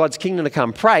 pray for God's kingdom to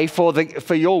come. Pray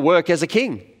for your work as a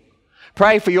king.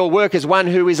 Pray for your work as one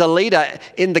who is a leader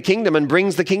in the kingdom and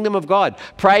brings the kingdom of God.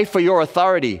 Pray for your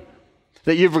authority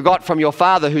that you've got from your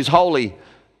Father who's holy.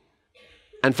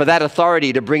 And for that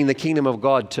authority to bring the kingdom of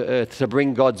God to earth, to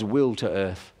bring God's will to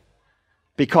earth.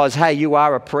 Because, hey, you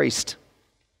are a priest.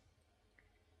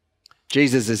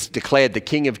 Jesus is declared the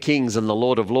King of Kings and the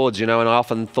Lord of Lords, and I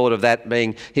often thought of that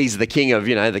being, he's the king of,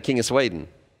 the king of Sweden.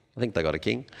 I think they got a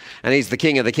king. And he's the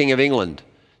king of England,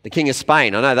 the king of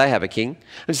Spain. I know they have a king.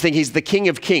 I just think he's the King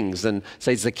of Kings. And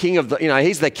so he's the king of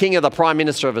he's the king of the Prime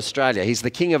Minister of Australia. He's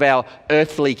the king of our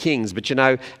earthly kings. But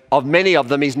of many of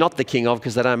them, he's not the king of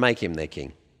because they don't make him their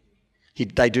king.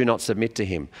 They do not submit to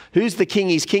him. Who's the king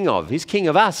he's king of? He's king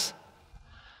of us.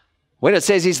 When it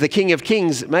says he's the King of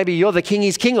Kings, maybe you're the king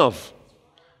he's king of.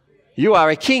 You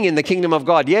are a king in the kingdom of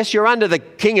God. Yes, you're under the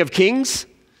King of Kings,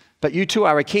 but you too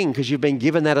are a king because you've been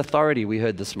given that authority we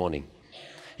heard this morning.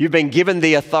 You've been given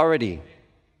the authority.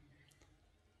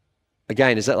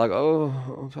 Again, is that like,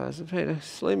 oh, Pastor Peter,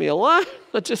 just leave me alone.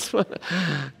 I just want to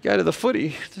go to the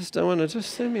footy. Just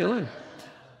leave me alone.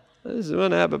 I just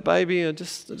want to have a baby. I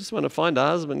just want to find a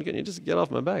husband. Can you just get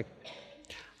off my back?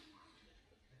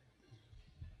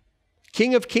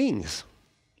 King of Kings.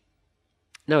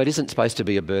 No, it isn't supposed to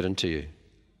be a burden to you.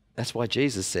 That's why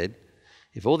Jesus said,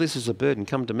 if all this is a burden,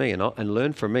 come to me and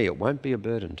learn from me. It won't be a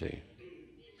burden to you.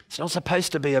 It's not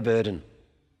supposed to be a burden.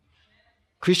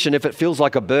 Christian, if it feels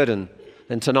like a burden,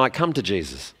 then tonight come to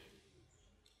Jesus.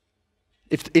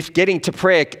 If getting to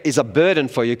prayer is a burden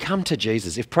for you, come to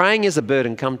Jesus. If praying is a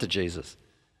burden, come to Jesus.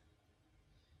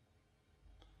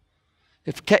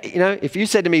 If you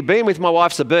said to me, being with my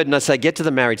wife's a burden, I say, get to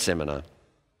the marriage seminar.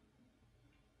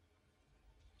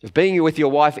 If being with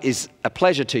your wife is a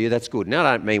pleasure to you, that's good. Now,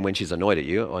 I don't mean when she's annoyed at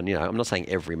you, or, I'm not saying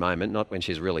every moment, not when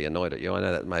she's really annoyed at you. I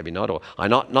know that maybe not, or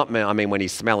I mean when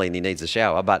he's smelly and he needs a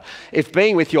shower. But if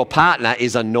being with your partner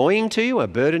is annoying to you, a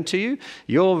burden to you,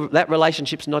 that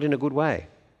relationship's not in a good way.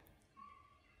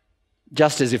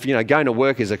 Just as if, going to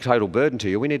work is a total burden to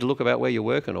you, we need to look about where you're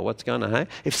working or what's going on. Hey?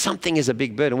 If something is a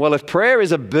big burden, well, if prayer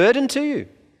is a burden to you,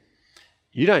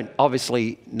 you don't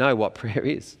obviously know what prayer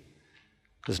is.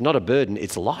 Because it's not a burden,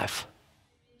 it's life.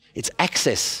 It's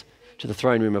access to the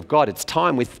throne room of God. It's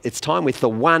time with the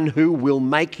one who will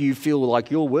make you feel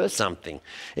like you're worth something.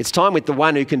 It's time with the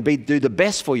one who can do the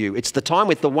best for you. It's the time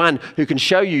with the one who can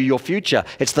show you your future.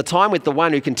 It's the time with the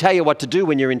one who can tell you what to do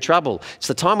when you're in trouble. It's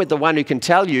the time with the one who can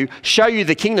show you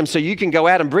the kingdom so you can go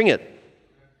out and bring it.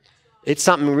 It's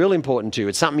something real important to you.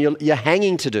 It's something you're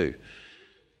hanging to do.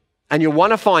 And you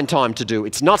want to find time to do.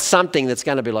 It's not something that's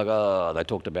going to be like, oh, they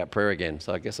talked about prayer again,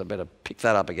 so I guess I better pick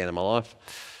that up again in my life.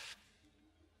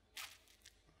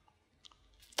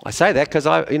 I say that because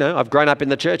I've grown up in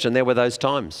the church and there were those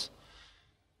times.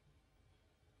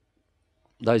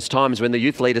 Those times when the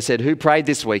youth leader said, who prayed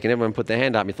this week? And everyone put their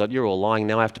hand up. You thought, you're all lying,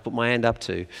 now I have to put my hand up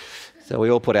too. So we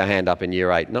all put our hand up in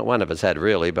year 8. Not one of us had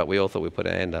really, but we all thought we put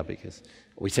our hand up because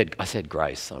I said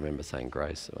grace. I remember saying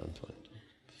grace at one point.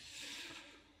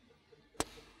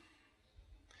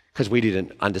 Because we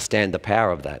didn't understand the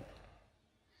power of that.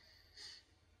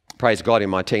 Praise God, in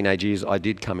my teenage years, I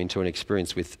did come into an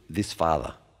experience with this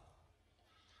Father.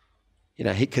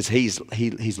 Because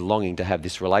he's longing to have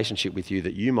this relationship with you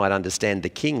that you might understand the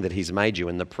King that he's made you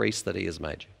and the priest that he has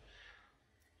made you.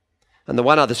 And the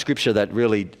one other scripture that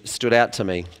really stood out to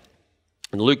me,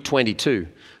 in Luke 22,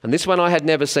 and this one I had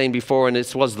never seen before, and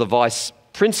this was the vice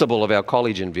principal of our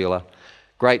college in Vila,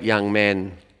 great young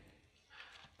man,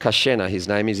 Kashena, his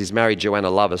name is. He's married Joanna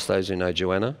Lovis, those who know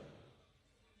Joanna.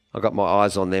 I've got my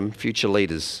eyes on them, future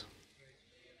leaders.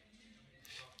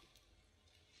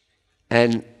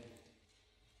 And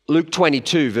Luke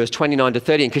 22, verse 29 to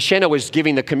 30, and Kashena was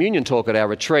giving the communion talk at our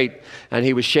retreat, and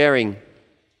he was sharing,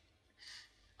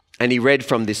 and he read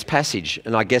from this passage,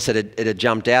 and I guess it had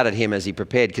jumped out at him as he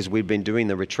prepared because we'd been doing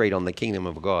the retreat on the kingdom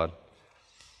of God.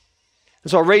 And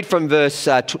so I'll read from verse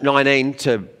 19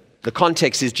 to the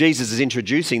context is Jesus is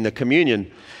introducing the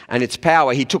communion and its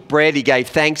power. He took bread, he gave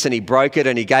thanks, and he broke it,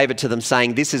 and he gave it to them,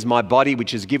 saying, this is my body,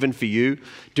 which is given for you.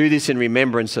 Do this in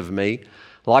remembrance of me.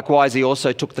 Likewise, he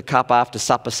also took the cup after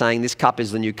supper, saying, this cup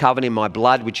is the new covenant in my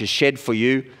blood, which is shed for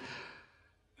you.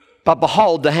 But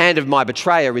behold, the hand of my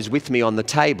betrayer is with me on the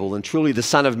table, and truly the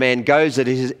Son of Man goes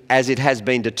as it has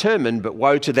been determined, but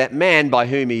woe to that man by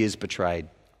whom he is betrayed.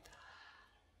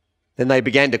 Then they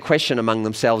began to question among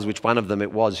themselves which one of them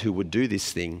it was who would do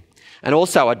this thing. And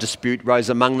also a dispute rose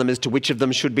among them as to which of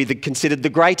them should be considered the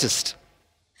greatest.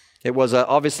 It was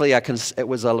obviously a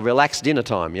relaxed dinner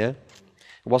time, yeah?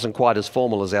 It wasn't quite as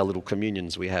formal as our little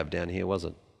communions we have down here, was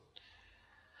it?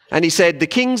 And he said, the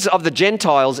kings of the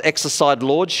Gentiles exercise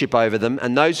lordship over them,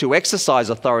 and those who exercise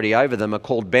authority over them are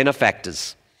called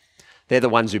benefactors. They're the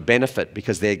ones who benefit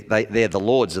because they're the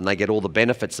lords and they get all the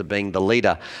benefits of being the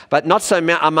leader. But not so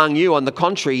among you. On the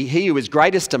contrary, he who is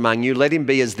greatest among you, let him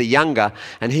be as the younger,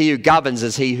 and he who governs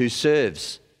as he who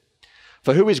serves.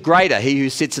 For who is greater, he who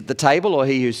sits at the table or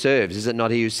he who serves? Is it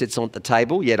not he who sits on the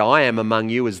table? Yet I am among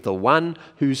you as the one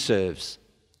who serves.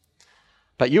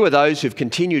 But you are those who've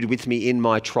continued with me in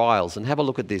my trials. And have a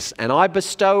look at this. And I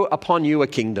bestow upon you a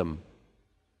kingdom,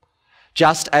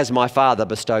 just as my Father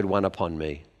bestowed one upon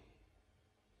me,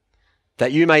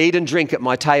 that you may eat and drink at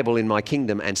my table in my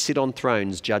kingdom and sit on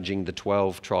thrones judging the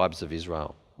 12 tribes of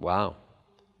Israel. Wow.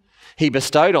 He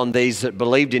bestowed on these that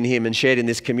believed in him and shared in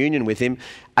this communion with him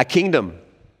a kingdom.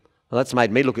 Well, that's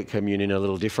made me look at communion a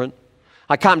little different.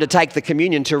 I come to take the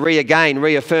communion to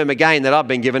reaffirm again that I've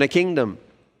been given a kingdom.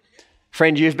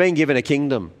 Friend, you've been given a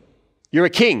kingdom. You're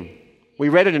a king. We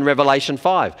read it in Revelation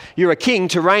 5. You're a king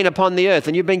to reign upon the earth,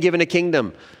 and you've been given a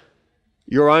kingdom.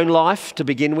 Your own life to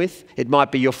begin with. It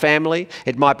might be your family.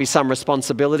 It might be some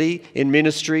responsibility in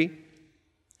ministry.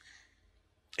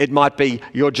 It might be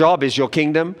your job is your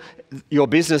kingdom. Your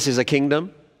business is a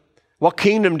kingdom. What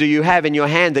kingdom do you have in your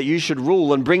hand that you should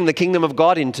rule and bring the kingdom of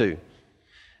God into?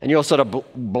 And you're sort of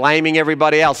blaming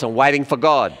everybody else and waiting for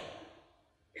God.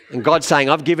 And God's saying,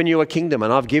 I've given you a kingdom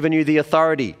and I've given you the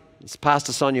authority. As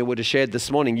Pastor Sonia would have shared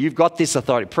this morning, you've got this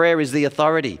authority. Prayer is the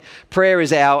authority. Prayer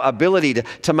is our ability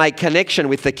to make connection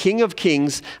with the King of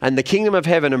Kings and the kingdom of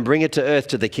heaven and bring it to earth,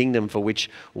 to the kingdom for which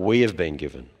we have been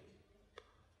given.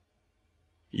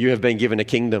 You have been given a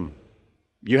kingdom.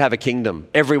 You have a kingdom,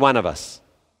 every one of us.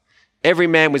 Every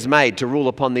man was made to rule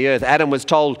upon the earth. Adam was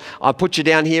told, I put you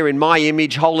down here in my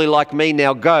image, holy like me.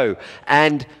 Now go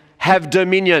and have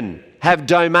dominion, have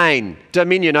domain,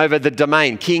 dominion over the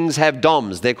domain. Kings have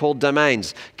doms, they're called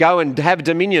domains. Go and have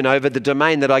dominion over the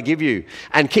domain that I give you,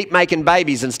 and keep making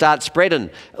babies and start spreading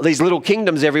these little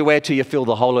kingdoms everywhere till you fill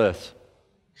the whole earth.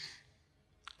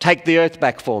 Take the earth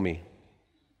back for me.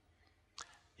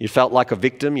 You felt like a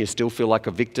victim, you still feel like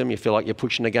a victim, you feel like you're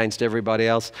pushing against everybody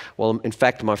else. Well, in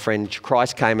fact, my friend,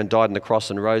 Christ came and died on the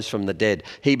cross and rose from the dead.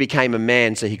 He became a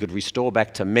man so he could restore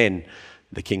back to men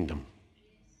the kingdom.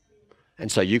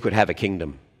 And so you could have a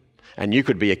kingdom, and you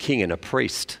could be a king and a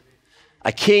priest.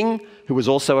 A king who was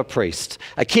also a priest.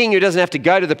 A king who doesn't have to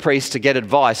go to the priest to get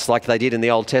advice like they did in the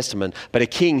Old Testament, but a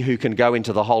king who can go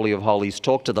into the Holy of Holies,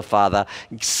 talk to the Father,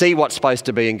 see what's supposed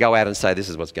to be, and go out and say, this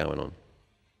is what's going on.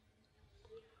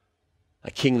 A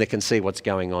king that can see what's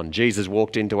going on. Jesus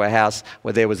walked into a house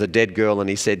where there was a dead girl and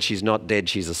he said, she's not dead,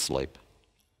 she's asleep.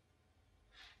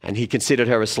 And he considered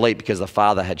her asleep because the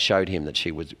Father had showed him that she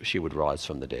would rise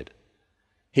from the dead.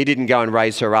 He didn't go and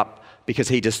raise her up because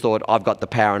he just thought, I've got the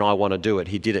power and I want to do it.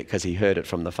 He did it because he heard it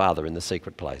from the Father in the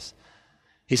secret place.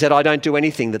 He said, I don't do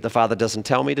anything that the Father doesn't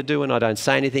tell me to do, and I don't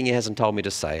say anything he hasn't told me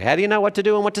to say. How do you know what to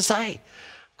do and what to say?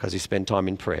 Because you spend time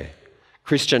in prayer.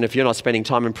 Christian, if you're not spending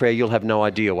time in prayer, you'll have no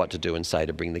idea what to do and say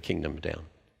to bring the kingdom down,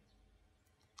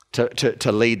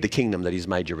 to lead the kingdom that he's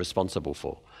made you responsible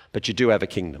for. But you do have a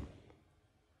kingdom.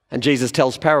 And Jesus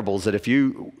tells parables that if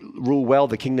you rule well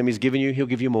the kingdom he's given you, he'll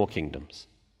give you more kingdoms.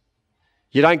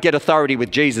 You don't get authority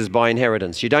with Jesus by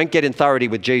inheritance. You don't get authority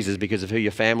with Jesus because of who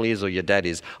your family is or your dad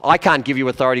is. I can't give you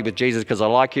authority with Jesus because I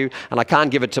like you, and I can't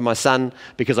give it to my son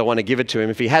because I want to give it to him.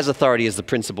 If he has authority as the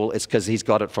principal, it's because he's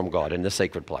got it from God in the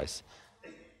secret place.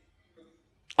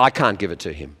 I can't give it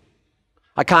to him.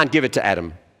 I can't give it to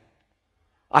Adam.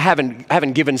 I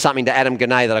haven't given something to Adam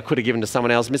Ganay that I could have given to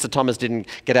someone else. Mr. Thomas didn't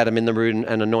get Adam in the room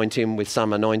and anoint him with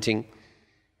some anointing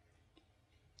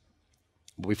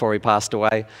before he passed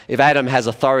away. If Adam has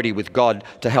authority with God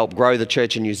to help grow the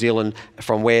church in New Zealand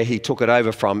from where he took it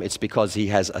over from, it's because he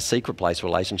has a secret place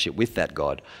relationship with that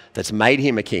God that's made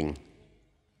him a king.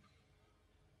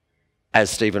 As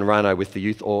Stephen Rano with the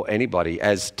youth, or anybody,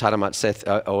 as Tadamat Seth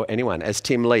or anyone, as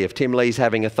Tim Lee. If Tim Lee's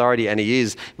having authority, and he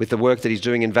is, with the work that he's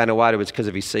doing in Vanuatu, it's because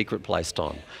of his secret place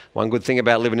time. One good thing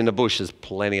about living in the bush is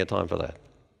plenty of time for that.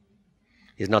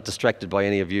 He's not distracted by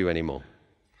any of you anymore.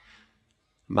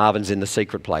 Marvin's in the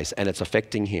secret place and it's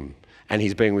affecting him, and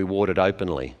he's being rewarded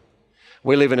openly.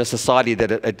 We live in a society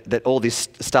that all this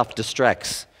stuff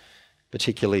distracts,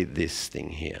 particularly this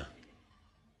thing here.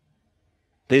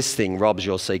 This thing robs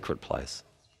your secret place.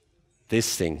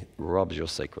 This thing robs your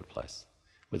secret place.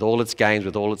 With all its games,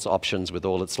 with all its options, with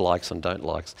all its likes and don't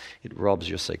likes, it robs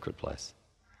your secret place.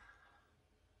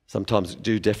 Sometimes you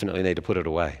do definitely need to put it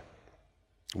away.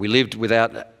 We lived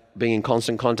without being in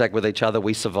constant contact with each other.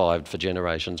 We survived for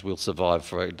generations. We'll survive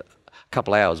for a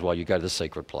couple of hours while you go to the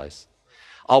secret place.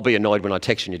 I'll be annoyed when I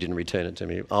text you and you didn't return it to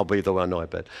me. I'll be the one annoyed,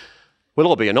 but we'll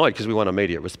all be annoyed because we want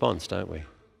immediate response, don't we?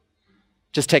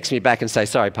 Just text me back and say,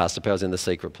 sorry, Pastor Pell's in the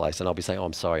secret place. And I'll be saying, oh,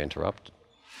 I'm sorry, interrupt.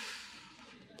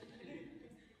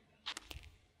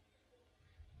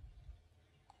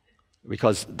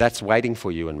 Because that's waiting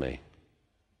for you and me.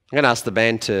 I'm going to ask the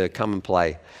band to come and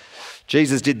play.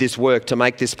 Jesus did this work to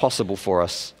make this possible for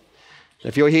us.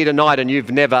 If you're here tonight and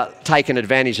you've never taken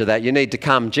advantage of that, you need to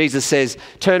come. Jesus says,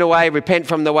 turn away, repent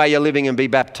from the way you're living and be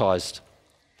baptised.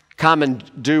 Come and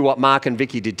do what Mark and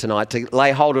Vicky did tonight, to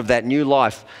lay hold of that new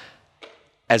life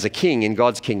as a king in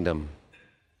God's kingdom.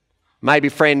 Maybe,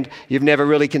 friend, you've never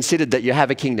really considered that you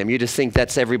have a kingdom. You just think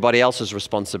that's everybody else's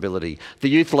responsibility. The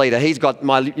youth leader, he's got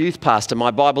my youth pastor, my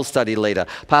Bible study leader,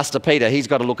 Pastor Peter, he's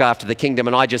got to look after the kingdom,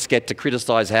 and I just get to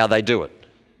criticise how they do it.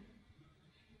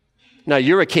 No,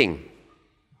 you're a king.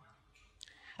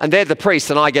 And they're the priests,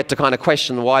 and I get to kind of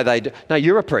question why they do. No,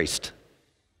 you're a priest.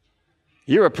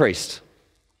 You're a priest.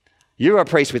 You're a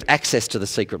priest with access to the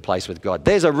secret place with God.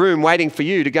 There's a room waiting for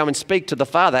you to go and speak to the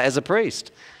Father as a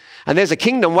priest. And there's a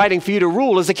kingdom waiting for you to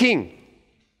rule as a king.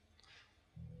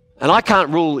 And I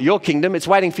can't rule your kingdom, it's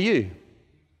waiting for you.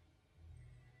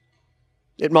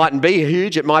 It mightn't be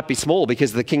huge, it might be small,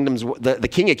 because the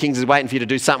King of Kings is waiting for you to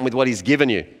do something with what he's given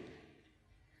you.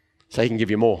 So he can give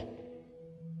you more.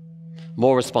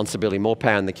 More responsibility, more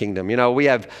power in the kingdom. You know, we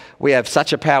have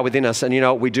such a power within us, and you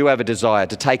know, we do have a desire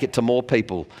to take it to more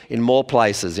people, in more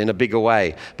places, in a bigger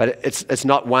way. But it's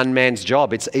not one man's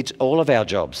job, it's all of our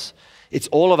jobs. It's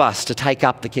all of us to take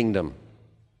up the kingdom.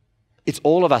 It's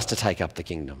all of us to take up the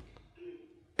kingdom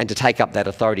and to take up that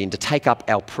authority and to take up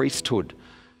our priesthood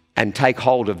and take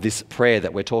hold of this prayer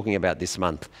that we're talking about this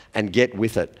month and get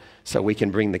with it so we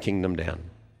can bring the kingdom down.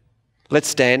 Let's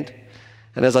stand.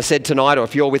 And as I said tonight, or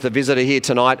if you're with a visitor here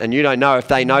tonight and you don't know if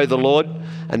they know the Lord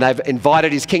and they've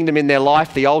invited his kingdom in their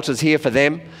life, the altar's here for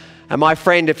them. And my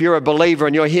friend, if you're a believer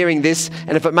and you're hearing this,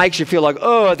 and if it makes you feel like,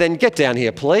 oh, then get down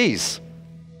here, please.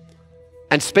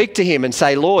 And speak to him and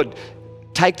say, Lord,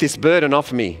 take this burden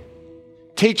off me.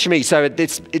 Teach me so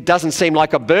it doesn't seem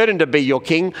like a burden to be your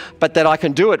king, but that I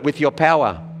can do it with your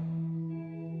power.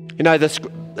 You know,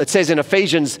 it says in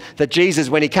Ephesians that Jesus,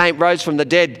 when he rose from the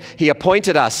dead, he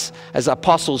appointed us as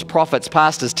apostles, prophets,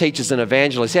 pastors, teachers, and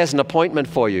evangelists. He has an appointment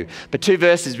for you. But 2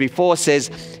 verses before says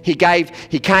he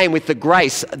came with the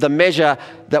grace, the measure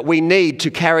that we need to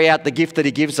carry out the gift that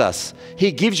he gives us.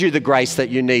 He gives you the grace that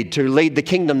you need to lead the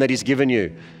kingdom that he's given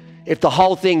you. If the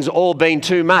whole thing's all been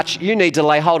too much, you need to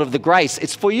lay hold of the grace.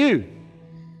 It's for you.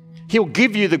 He'll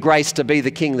give you the grace to be the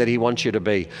king that he wants you to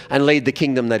be and lead the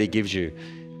kingdom that he gives you.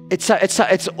 It's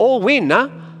all win, huh?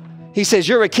 He says,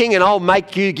 you're a king and I'll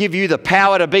give you the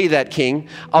power to be that king.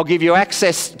 I'll give you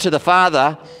access to the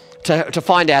Father to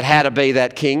find out how to be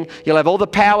that king. You'll have all the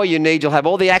power you need. You'll have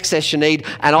all the access you need,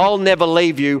 and I'll never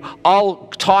leave you. I'll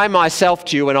tie myself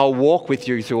to you and I'll walk with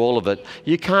you through all of it.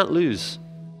 You can't lose.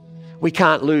 We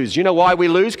can't lose. You know why we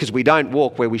lose? Because we don't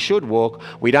walk where we should walk.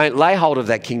 We don't lay hold of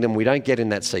that kingdom. We don't get in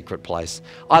that secret place.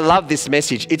 I love this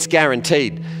message. It's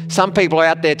guaranteed. Some people are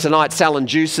out there tonight selling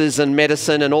juices and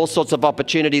medicine and all sorts of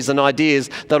opportunities and ideas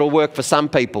that'll work for some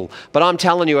people. But I'm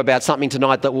telling you about something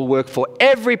tonight that will work for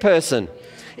every person.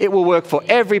 It will work for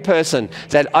every person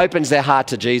that opens their heart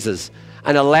to Jesus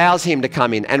and allows him to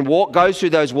come in and goes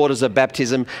through those waters of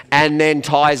baptism and then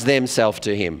ties themselves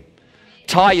to him.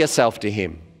 Tie yourself to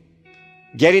him.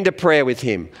 Get into prayer with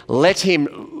him. Let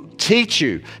him teach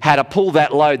you how to pull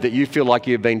that load that you feel like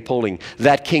you've been pulling,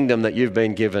 that kingdom that you've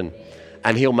been given.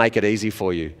 And he'll make it easy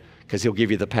for you because he'll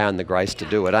give you the power and the grace to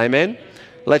do it. Amen?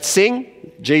 Let's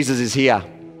sing. Jesus is here.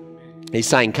 He's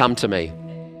saying, come to me.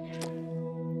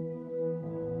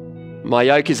 My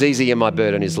yoke is easy and my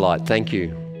burden is light. Thank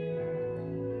you.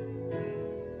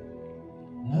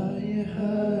 Are you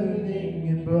hurting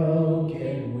and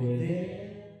broken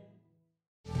within?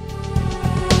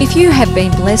 If you have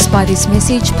been blessed by this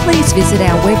message, please visit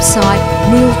our website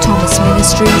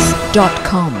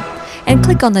neilthomasministries.com and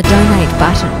click on the donate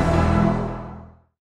button.